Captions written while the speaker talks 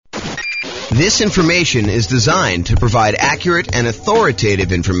This information is designed to provide accurate and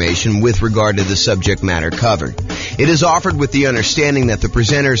authoritative information with regard to the subject matter covered. It is offered with the understanding that the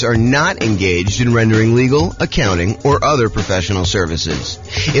presenters are not engaged in rendering legal, accounting, or other professional services.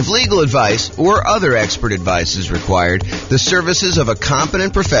 If legal advice or other expert advice is required, the services of a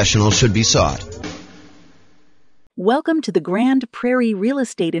competent professional should be sought. Welcome to the Grand Prairie Real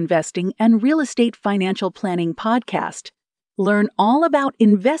Estate Investing and Real Estate Financial Planning podcast. Learn all about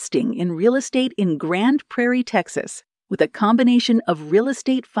investing in real estate in Grand Prairie, Texas, with a combination of real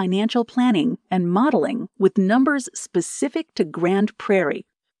estate financial planning and modeling with numbers specific to Grand Prairie,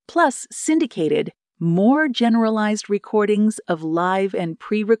 plus syndicated, more generalized recordings of live and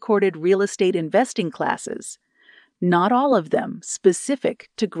pre-recorded real estate investing classes. Not all of them specific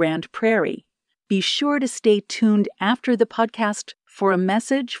to Grand Prairie. Be sure to stay tuned after the podcast for a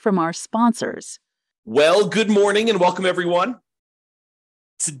message from our sponsors. Well, good morning and welcome everyone.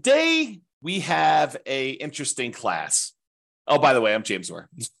 Today we have an interesting class. Oh, by the way, I'm James Orr.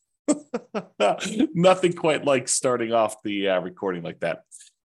 Nothing quite like starting off the recording like that.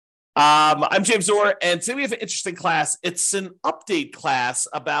 I'm James Orr, and today we have an interesting class. It's an update class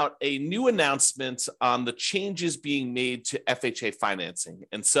about a new announcement on the changes being made to FHA financing.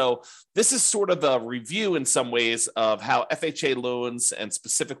 And so this is sort of a review in some ways of how FHA loans and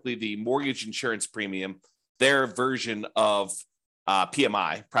specifically the mortgage insurance premium, their version of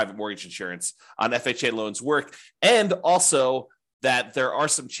PMI, private mortgage insurance on FHA loans work, and also that there are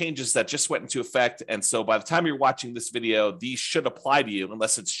some changes that just went into effect. And so by the time you're watching this video, these should apply to you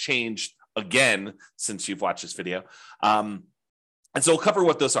unless it's changed again since you've watched this video. And so we'll cover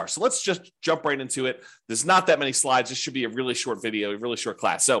what those are. So let's just jump right into it. There's not that many slides. This should be a really short video, a really short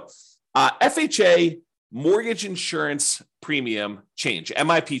class. So FHA mortgage insurance premium change,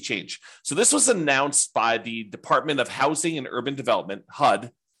 MIP change. So this was announced by the Department of Housing and Urban Development, HUD,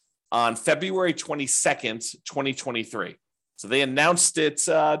 on February 22nd, 2023. So they announced it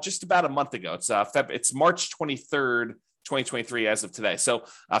just about a month ago. It's March 23rd, 2023 as of today. So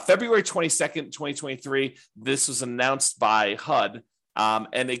February 22nd, 2023, this was announced by HUD,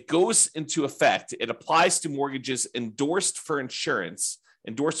 and it goes into effect. It applies to mortgages endorsed for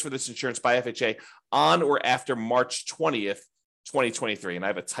this insurance by FHA on or after March 20th, 2023. And I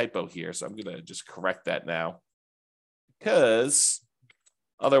have a typo here, so I'm going to just correct that now because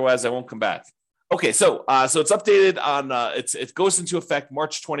otherwise I won't come back. Okay, so it's updated on, it goes into effect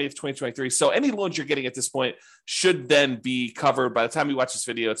March 20th, 2023. So any loans you're getting at this point should then be covered. By the time you watch this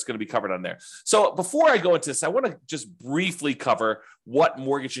video, it's going to be covered on there. So before I go into this, I want to just briefly cover what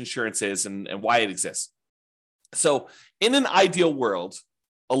mortgage insurance is and why it exists. So in an ideal world,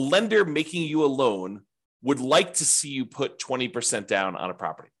 a lender making you a loan would like to see you put 20% down on a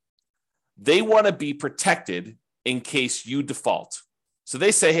property. They want to be protected in case you default. So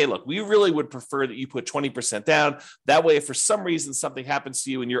they say, hey, look, we really would prefer that you put 20% down. That way, if for some reason something happens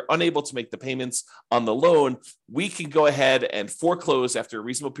to you and you're unable to make the payments on the loan, we can go ahead and foreclose after a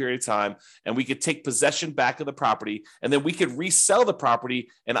reasonable period of time, and we could take possession back of the property, and then we could resell the property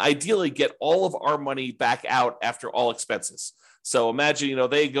and ideally get all of our money back out after all expenses. So imagine,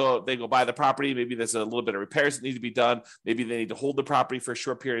 they go buy the property. Maybe there's a little bit of repairs that need to be done. Maybe they need to hold the property for a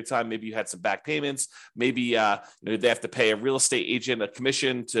short period of time. Maybe you had some back payments. Maybe they have to pay a real estate agent a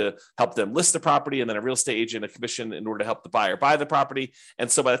commission to help them list the property, and then a real estate agent a commission in order to help the buyer buy the property.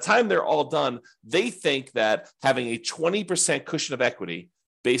 And so by the time they're all done, they think that having a 20% cushion of equity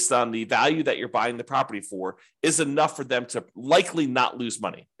based on the value that you're buying the property for is enough for them to likely not lose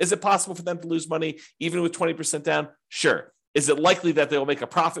money. Is it possible for them to lose money even with 20% down? Sure. Is it likely that they'll make a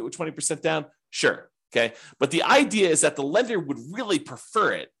profit with 20% down? Sure. Okay. But the idea is that the lender would really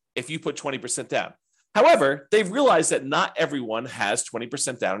prefer it if you put 20% down. However, they've realized that not everyone has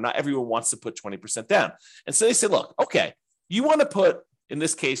 20% down, or not everyone wants to put 20% down. And so they say, look, okay, you want to put, in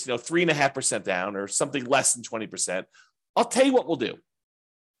this case, 3.5% down or something less than 20%. I'll tell you what we'll do.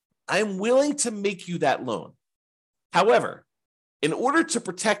 I'm willing to make you that loan. However, in order to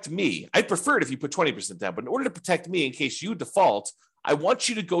protect me, I'd prefer it if you put 20% down, but in order to protect me in case you default, I want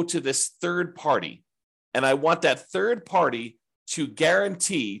you to go to this third party, and I want that third party to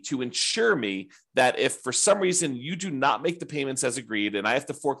guarantee, to ensure me that if for some reason you do not make the payments as agreed and I have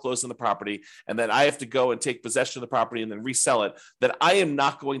to foreclose on the property and then I have to go and take possession of the property and then resell it, that I am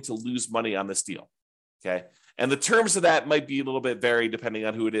not going to lose money on this deal. Okay. And the terms of that might be a little bit varied depending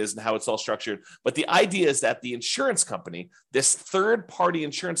on who it is and how it's all structured. But the idea is that the insurance company, this third-party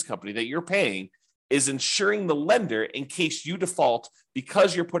insurance company that you're paying, is insuring the lender in case you default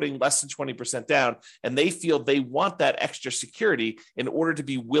because you're putting less than 20% down, and they feel they want that extra security in order to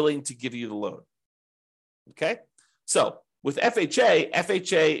be willing to give you the loan. Okay? So With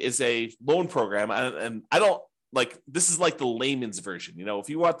FHA is a loan program, and I don't this is like the layman's version. If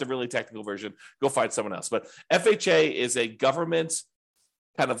you want the really technical version, go find someone else. But FHA is a government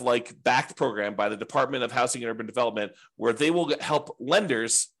kind of backed program by the Department of Housing and Urban Development, where they will help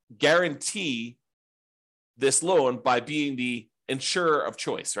lenders guarantee this loan by being the insurer of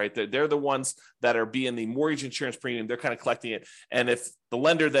choice, right? They're the ones that are being the mortgage insurance premium. They're kind of collecting it. And if the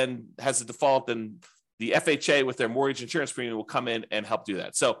lender then has a default, then the FHA with their mortgage insurance premium will come in and help do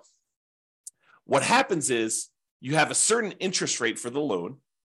that. So what happens is you have a certain interest rate for the loan.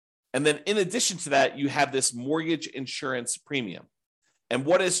 And then in addition to that, you have this mortgage insurance premium. And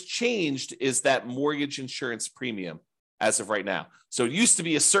what has changed is that mortgage insurance premium as of right now. So it used to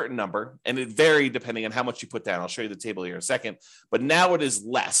be a certain number, and it varied depending on how much you put down. I'll show you the table here in a second. But now it is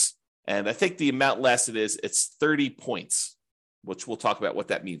less. And I think the amount less it's 30 points, which we'll talk about what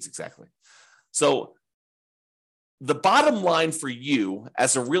that means exactly. So the bottom line for you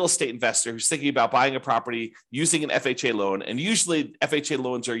as a real estate investor who's thinking about buying a property using an FHA loan, and usually FHA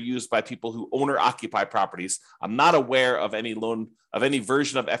loans are used by people who own or occupy properties. I'm not aware of any loan of any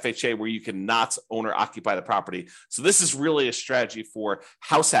version of FHA where you can not own or occupy the property. So this is really a strategy for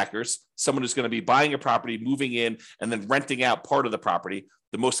house hackers, someone who's going to be buying a property, moving in, and then renting out part of the property.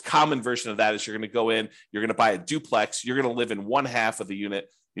 The most common version of that is you're going to go in, you're going to buy a duplex, you're going to live in one half of the unit,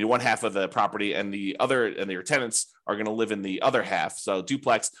 one half of the property, and your tenants are going to live in the other half. So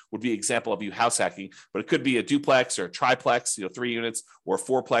duplex would be an example of you house hacking, but it could be a duplex or a triplex, 3 units, or a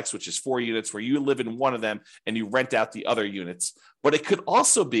fourplex, which is 4 units, where you live in one of them and you rent out the other units. But it could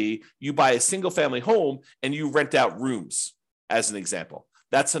also be you buy a single family home and you rent out rooms, as an example.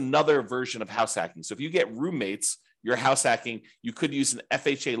 That's another version of house hacking. So if you get roommates, you're house hacking. You could use an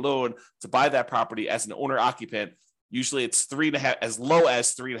FHA loan to buy that property as an owner occupant. Usually it's 3.5%, as low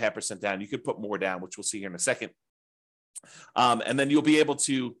as 3.5% down. You could put more down, which we'll see here in a second. And then you'll be able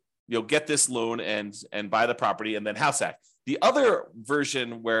to get this loan and buy the property and then house hack. The other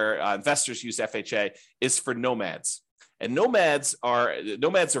version where investors use FHA is for nomads. And nomads are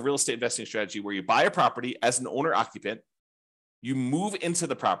a real estate investing strategy where you buy a property as an owner occupant. You move into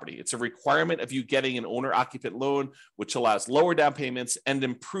the property. It's a requirement of you getting an owner occupant loan, which allows lower down payments and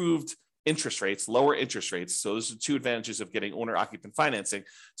improved interest rates, lower interest rates. So those are 2 advantages of getting owner occupant financing.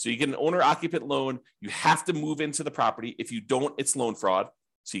 So you get an owner occupant loan. You have to move into the property. If you don't, it's loan fraud.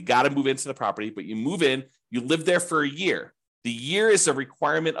 So you got to move into the property, but you move in, you live there for a year. The year is a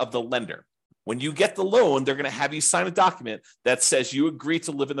requirement of the lender. When you get the loan, they're going to have you sign a document that says you agree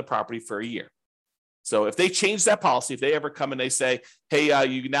to live in the property for a year. So if they change that policy, if they ever come and they say, hey,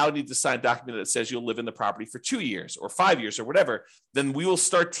 you now need to sign a document that says you'll live in the property for 2 years or 5 years or whatever, then we will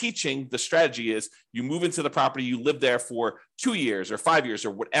start teaching the strategy is you move into the property, you live there for 2 years or 5 years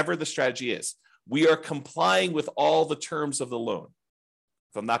or whatever the strategy is. We are complying with all the terms of the loan.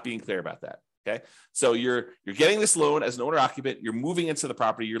 If I'm not being clear about that. Okay. So you're getting this loan as an owner occupant, you're moving into the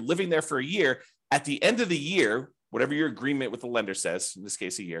property, you're living there for a year. At the end of the year, whatever your agreement with the lender says, in this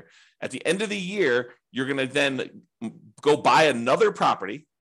case, a year, at the end of the year, you're going to then go buy another property,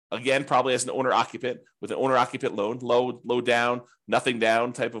 again, probably as an owner occupant with an owner occupant loan, low down, nothing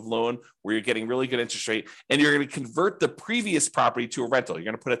down type of loan where you're getting really good interest rate. And you're going to convert the previous property to a rental. You're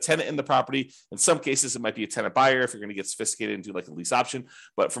going to put a tenant in the property. In some cases, it might be a tenant buyer if you're going to get sophisticated and do like a lease option.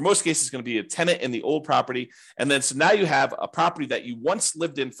 But for most cases, it's going to be a tenant in the old property. And then so now you have a property that you once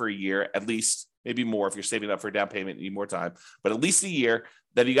lived in for a year, at least, maybe more if you're saving up for a down payment, you need more time, but at least a year,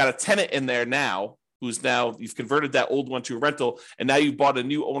 that you got a tenant in there now who's now, you've converted that old one to a rental, and now you've bought a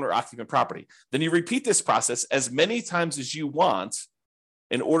new owner occupant property. Then you repeat this process as many times as you want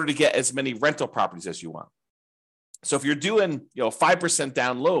in order to get as many rental properties as you want. So if you're doing 5%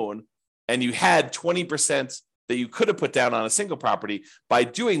 down loan and you had 20% that you could have put down on a single property, by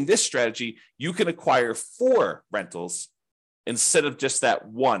doing this strategy, you can acquire 4 rentals instead of just that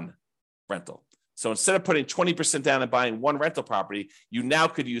one rental. So instead of putting 20% down and buying one rental property, you now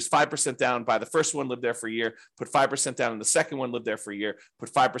could use 5% down, buy the first one, live there for a year, put 5% down in the second one, live there for a year,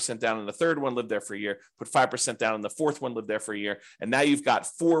 put 5% down in the third one, live there for a year, put 5% down in the fourth one, live there for a year. And now you've got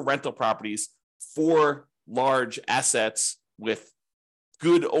 4 rental properties, 4 large assets with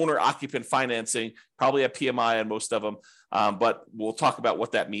good owner occupant financing, probably a PMI on most of them. But we'll talk about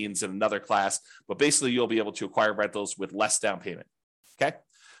what that means in another class. But basically, you'll be able to acquire rentals with less down payment. Okay.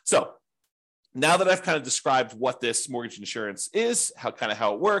 So now that I've kind of described what this mortgage insurance is, how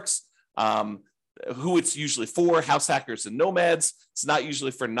it works, who it's usually for, house hackers and nomads. It's not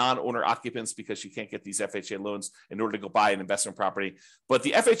usually for non-owner occupants because you can't get these FHA loans in order to go buy an investment property. But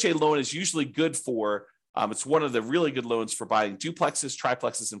the FHA loan is usually good for It's one of the really good loans for buying duplexes,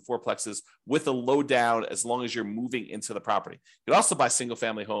 triplexes, and fourplexes with a low down as long as you're moving into the property. You can also buy single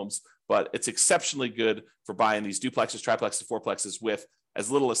family homes, but it's exceptionally good for buying these duplexes, triplexes, fourplexes with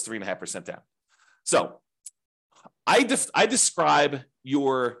as little as 3.5% down. So I describe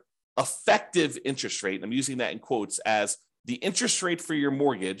your effective interest rate, I'm using that in quotes, as the interest rate for your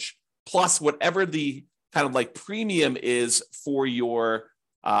mortgage plus whatever the kind of like premium is for your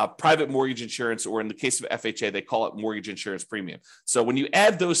private mortgage insurance, or in the case of FHA, they call it mortgage insurance premium. So when you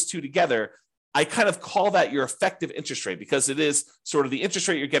add those two together, I kind of call that your effective interest rate, because it is sort of the interest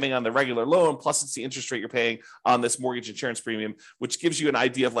rate you're getting on the regular loan, plus it's the interest rate you're paying on this mortgage insurance premium, which gives you an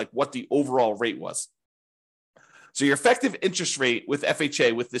idea of like what the overall rate was. So your effective interest rate with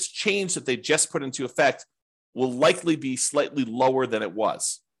FHA, with this change that they just put into effect, will likely be slightly lower than it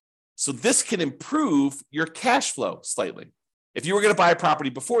was. So this can improve your cash flow slightly. If you were going to buy a property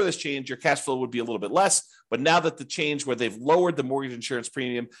before this change, your cash flow would be a little bit less. But now that the change where they've lowered the mortgage insurance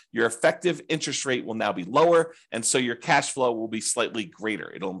premium, your effective interest rate will now be lower. And so your cash flow will be slightly greater.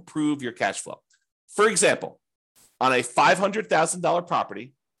 It'll improve your cash flow. For example, on a $500,000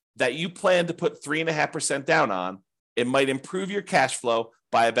 property that you plan to put 3.5% down on, it might improve your cash flow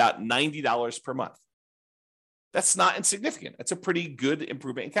by about $90 per month. That's not insignificant. That's a pretty good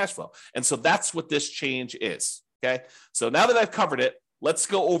improvement in cash flow. And so that's what this change is. Okay. So now that I've covered it, let's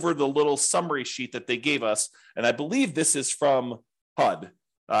go over the little summary sheet that they gave us. And I believe this is from HUD,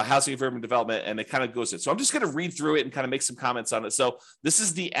 Housing and Urban Development, and it kind of goes in. So I'm just going to read through it and kind of make some comments on it. So this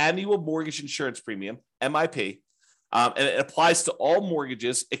is the annual mortgage insurance premium, MIP, and it applies to all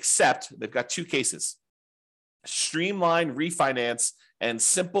mortgages except they've got two cases: streamlined refinance and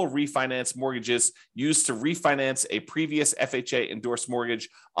simple refinance mortgages used to refinance a previous FHA endorsed mortgage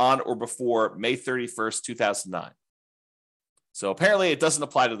on or before May 31st, 2009. So apparently it doesn't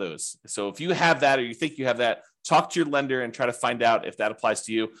apply to those. So if you have that, or you think you have that, talk to your lender and try to find out if that applies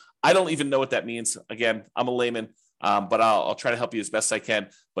to you. I don't even know what that means. Again, I'm a layman, but I'll try to help you as best I can.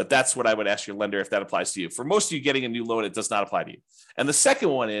 But that's what I would ask your lender if that applies to you. For most of you getting a new loan, it does not apply to you. And the second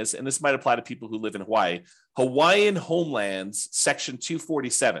one is, and this might apply to people who live in Hawaii, Hawaiian Homelands Section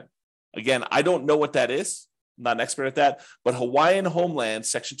 247. Again, I don't know what that is. I'm not an expert at that, but Hawaiian Homeland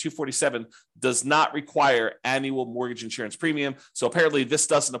Section 247 does not require annual mortgage insurance premium. So apparently this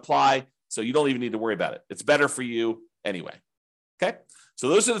doesn't apply. So you don't even need to worry about it. It's better for you anyway. Okay. So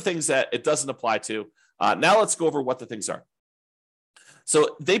those are the things that it doesn't apply to. Now let's go over what the things are.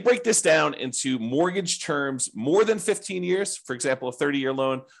 So they break this down into mortgage terms more than 15 years, for example, a 30-year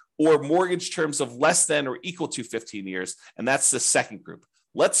loan, or mortgage terms of less than or equal to 15 years. And that's the second group.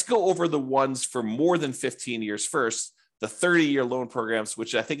 Let's go over the ones for more than 15 years first, the 30-year loan programs,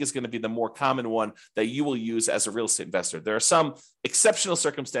 which I think is going to be the more common one that you will use as a real estate investor. There are some exceptional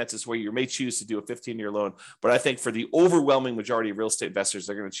circumstances where you may choose to do a 15-year loan, but I think for the overwhelming majority of real estate investors,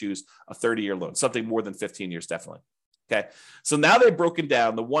 they're going to choose a 30-year loan, something more than 15 years, definitely. Okay. So now they've broken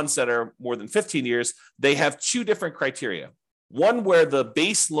down the ones that are more than 15 years. They have two different criteria. One where the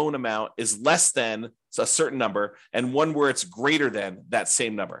base loan amount is less than a certain number, and one where it's greater than that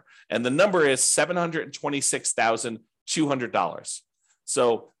same number. And the number is $726,200.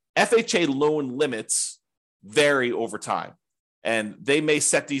 So FHA loan limits vary over time. And they may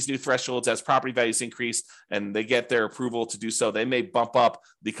set these new thresholds as property values increase and they get their approval to do so. They may bump up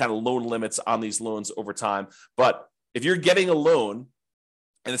the kind of loan limits on these loans over time. But if you're getting a loan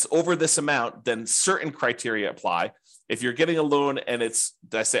and it's over this amount, then certain criteria apply. If you're getting a loan and it's,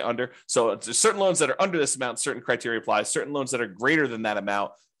 did I say under? So there's certain loans that are under this amount, certain criteria apply. Certain loans that are greater than that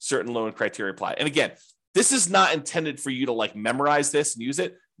amount, certain loan criteria apply. And again, this is not intended for you to like memorize this and use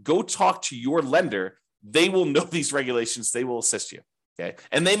it. Go talk to your lender. They will know these regulations. They will assist you. Okay.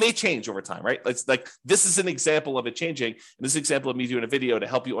 And they may change over time, right? It's like, this is an example of it changing. And this is an example of me doing a video to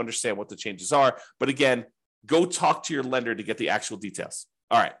help you understand what the changes are. But again, go talk to your lender to get the actual details.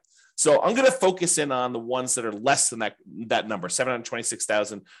 All right. So I'm going to focus in on the ones that are less than that number,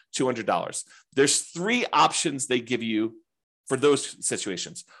 $726,200. There's three options they give you for those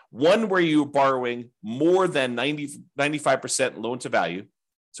situations. One where you're borrowing more than 95% loan to value.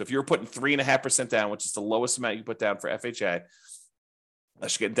 So if you're putting 3.5% down, which is the lowest amount you put down for FHA,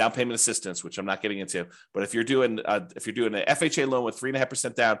 unless you're getting down payment assistance, which I'm not getting into. But if you're doing an FHA loan with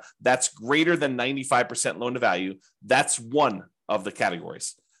 3.5% down, that's greater than 95% loan to value. That's one of the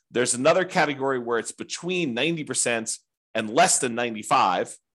categories. There's another category where it's between 90% and less than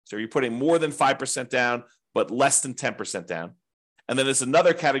 95. So you're putting more than 5% down, but less than 10% down. And then there's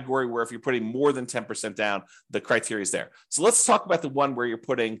another category where if you're putting more than 10% down, the criteria is there. So let's talk about the one where you're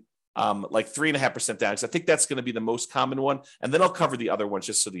putting like 3.5% down, because I think that's going to be the most common one. And then I'll cover the other ones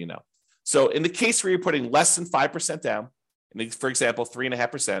just so that you know. So in the case where you're putting less than 5% down, for example,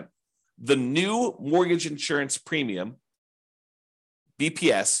 3.5%, the new mortgage insurance premium,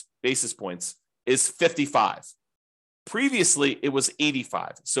 BPS, basis points, is 55. Previously, it was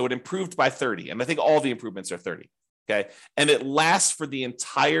 85. So it improved by 30. And I think all the improvements are 30. Okay. And it lasts for the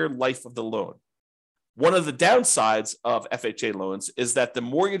entire life of the loan. One of the downsides of FHA loans is that the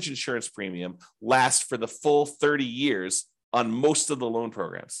mortgage insurance premium lasts for the full 30 years on most of the loan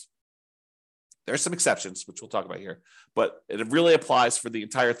programs. There are some exceptions, which we'll talk about here, but it really applies for the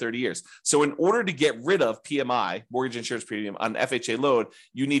entire 30 years. So in order to get rid of PMI, mortgage insurance premium, on FHA loan,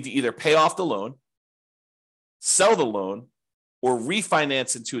 you need to either pay off the loan, sell the loan, or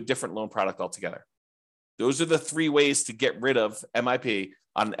refinance into a different loan product altogether. Those are the three ways to get rid of MIP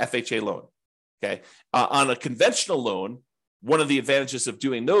on an FHA loan. Okay. On a conventional loan, one of the advantages of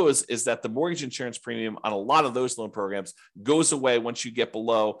doing those is that the mortgage insurance premium on a lot of those loan programs goes away once you get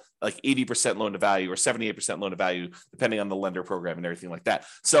below like 80% loan to value or 78% loan to value, depending on the lender program and everything like that.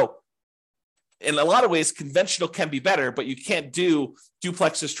 So in a lot of ways, conventional can be better, but you can't do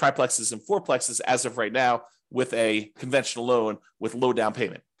duplexes, triplexes, and fourplexes as of right now with a conventional loan with low down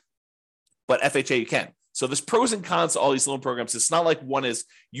payment. But FHA you can. So there's pros and cons to all these loan programs. It's not like one is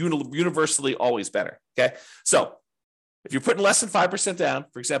universally always better. Okay. So if you're putting less than 5% down,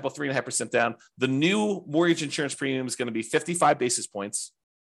 for example, 3.5% down, the new mortgage insurance premium is going to be 55 basis points.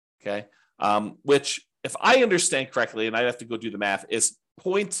 Okay. Which, if I understand correctly, and I have to go do the math, is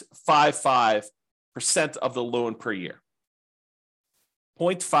 0.55% of the loan per year.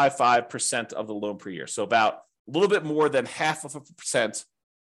 0.55% of the loan per year. So about a little bit more than 0.5%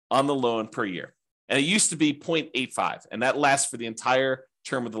 on the loan per year. And it used to be 0.85, and that lasts for the entire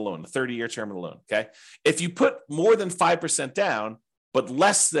term of the loan, the 30-year term of the loan, okay? If you put more than 5% down, but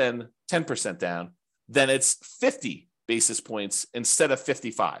less than 10% down, then it's 50 basis points instead of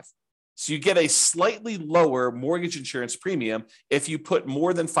 55. So you get a slightly lower mortgage insurance premium if you put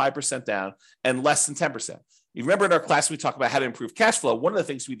more than 5% down and less than 10%. You remember in our class, we talked about how to improve cash flow. One of the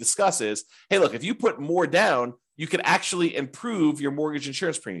things we discuss is, hey, look, if you put more down, you can actually improve your mortgage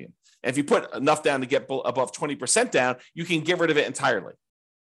insurance premium. And if you put enough down to get above 20% down, you can get rid of it entirely.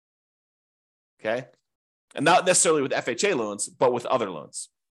 Okay. And not necessarily with FHA loans, but with other loans.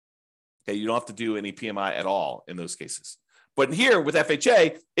 Okay. You don't have to do any PMI at all in those cases. But here with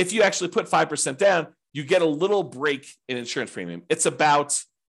FHA, if you actually put 5% down, you get a little break in insurance premium. It's about,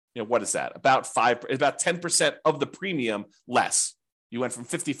 what is that? About 10% of the premium less. You went from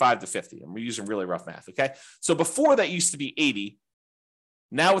 55 to 50. And we're using really rough math. Okay. So before that used to be 80.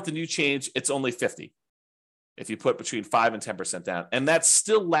 Now with the new change, it's only 50. If you put between 5 and 10% down, and that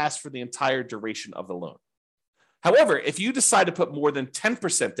still lasts for the entire duration of the loan. However, if you decide to put more than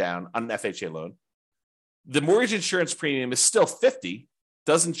 10% down on an FHA loan, the mortgage insurance premium is still 50,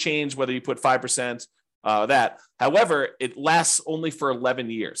 doesn't change whether you put 5%, that. However, it lasts only for 11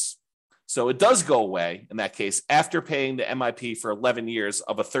 years. So it does go away in that case after paying the MIP for 11 years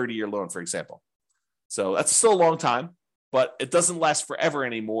of a 30-year loan, for example. So that's still a long time, but it doesn't last forever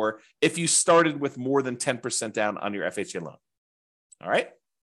anymore if you started with more than 10% down on your FHA loan. All right.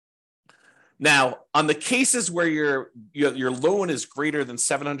 Now, on the cases where your loan is greater than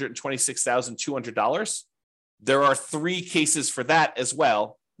 $726,200, there are 3 cases for that as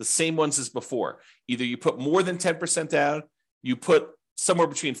well, the same ones as before. Either you put more than 10% down, you put somewhere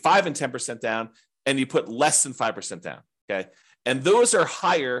between 5 and 10% down, and you put less than 5% down. Okay. And those are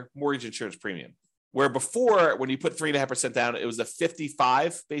higher mortgage insurance premium. Where before, when you put 3.5% down, it was a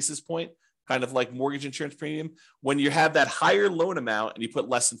 55 basis point, kind of like mortgage insurance premium. When you have that higher loan amount and you put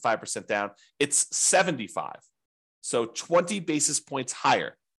less than 5% down, it's 75. So 20 basis points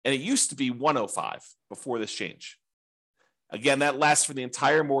higher. And it used to be 105 before this change. Again, that lasts for the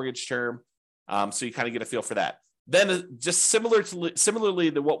entire mortgage term. So you kind of get a feel for that. Then just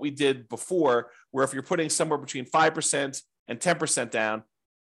similarly to what we did before, where if you're putting somewhere between 5% and 10% down,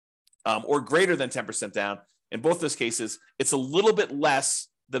 or greater than 10% down, in both those cases, it's a little bit less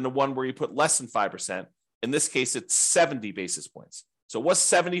than the one where you put less than 5%. In this case, it's 70 basis points. So it was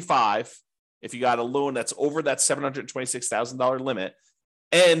 75 if you got a loan that's over that $726,000 limit,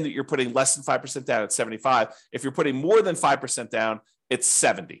 and you're putting less than 5% down at 75. If you're putting more than 5% down, it's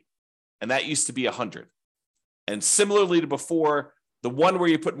 70. And that used to be 100. And similarly to before, the one where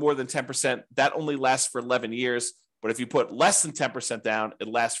you put more than 10%, that only lasts for 11 years. But if you put less than 10% down, it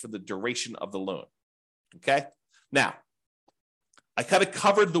lasts for the duration of the loan. Okay. Now, I kind of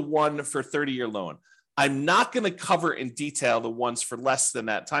covered the one for 30-year loan. I'm not going to cover in detail the ones for less than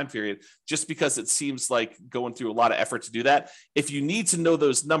that time period, just because it seems like going through a lot of effort to do that. If you need to know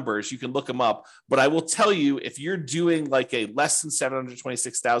those numbers, you can look them up. But I will tell you, if you're doing like a less than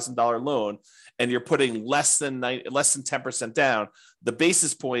 $726,000 loan and you're putting less than 10% down, the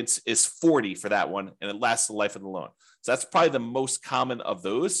basis points is 40 for that one, and it lasts the life of the loan. So that's probably the most common of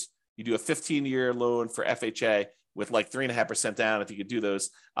those. You do a 15-year loan for FHA with like 3.5% down, if you could do those.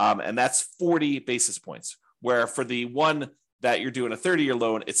 And that's 40 basis points, where for the one that you're doing a 30-year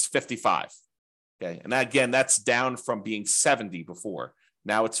loan, it's 55. Okay. And that, again, that's down from being 70 before.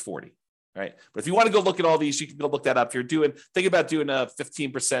 Now it's 40. Right. But if you want to go look at all these, you can go look that up. If you're think about doing a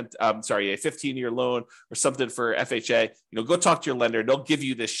 15-year loan or something for FHA, go talk to your lender. They'll give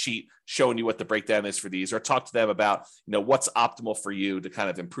you this sheet showing you what the breakdown is for these, or talk to them about, what's optimal for you to kind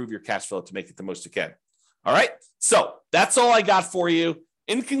of improve your cash flow to make it the most you can. All right. So that's all I got for you.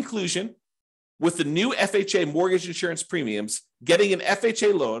 In conclusion, with the new FHA mortgage insurance premiums, getting an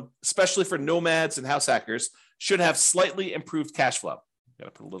FHA loan, especially for nomads and house hackers, should have slightly improved cash flow. Got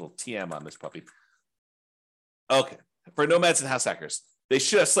to put a little TM on this puppy. Okay. For nomads and house hackers, they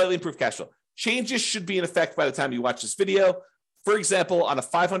should have slightly improved cash flow. Changes should be in effect by the time you watch this video. For example, on a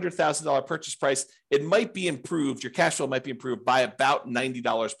 $500,000 purchase price, it might be improved. Your cash flow might be improved by about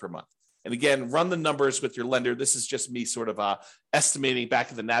 $90 per month. And again, run the numbers with your lender. This is just me sort of estimating back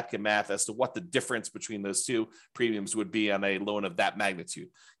of the napkin math as to what the difference between those two premiums would be on a loan of that magnitude.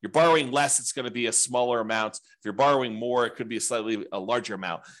 You're borrowing less, it's going to be a smaller amount. If you're borrowing more, it could be a larger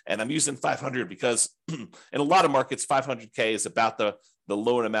amount. And I'm using 500 because in a lot of markets, 500K is about the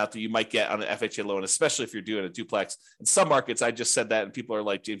loan amount that you might get on an FHA loan, especially if you're doing a duplex. In some markets, I just said that and people are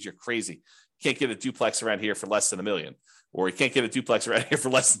like, James, you're crazy. You can't get a duplex around here for less than $1 million. Or you can't get a duplex around here for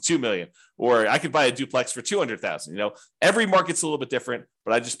less than $2 million, or I could buy a duplex for $200,000. Every market's a little bit different,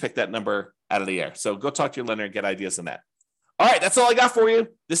 but I just picked that number out of the air. So go talk to your lender and get ideas on that. All right, that's all I got for you.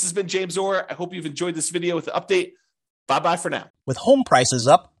 This has been James Orr. I hope you've enjoyed this video with the update. Bye-bye for now. With home prices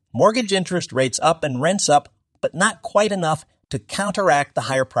up, mortgage interest rates up, and rents up, but not quite enough to counteract the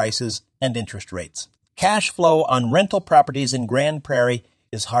higher prices and interest rates. Cash flow on rental properties in Grand Prairie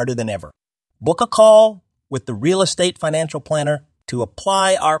is harder than ever. Book a call with the Real Estate Financial Planner to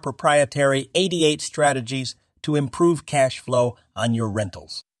apply our proprietary 88 strategies to improve cash flow on your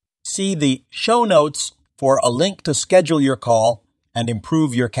rentals. See the show notes for a link to schedule your call and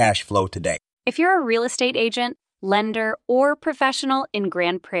improve your cash flow today. If you're a real estate agent, lender, or professional in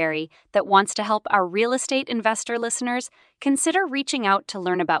Grand Prairie that wants to help our real estate investor listeners, consider reaching out to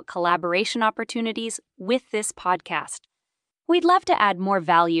learn about collaboration opportunities with this podcast. We'd love to add more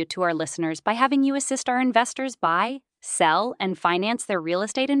value to our listeners by having you assist our investors buy, sell, and finance their real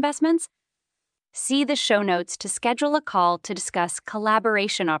estate investments. See the show notes to schedule a call to discuss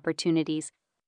collaboration opportunities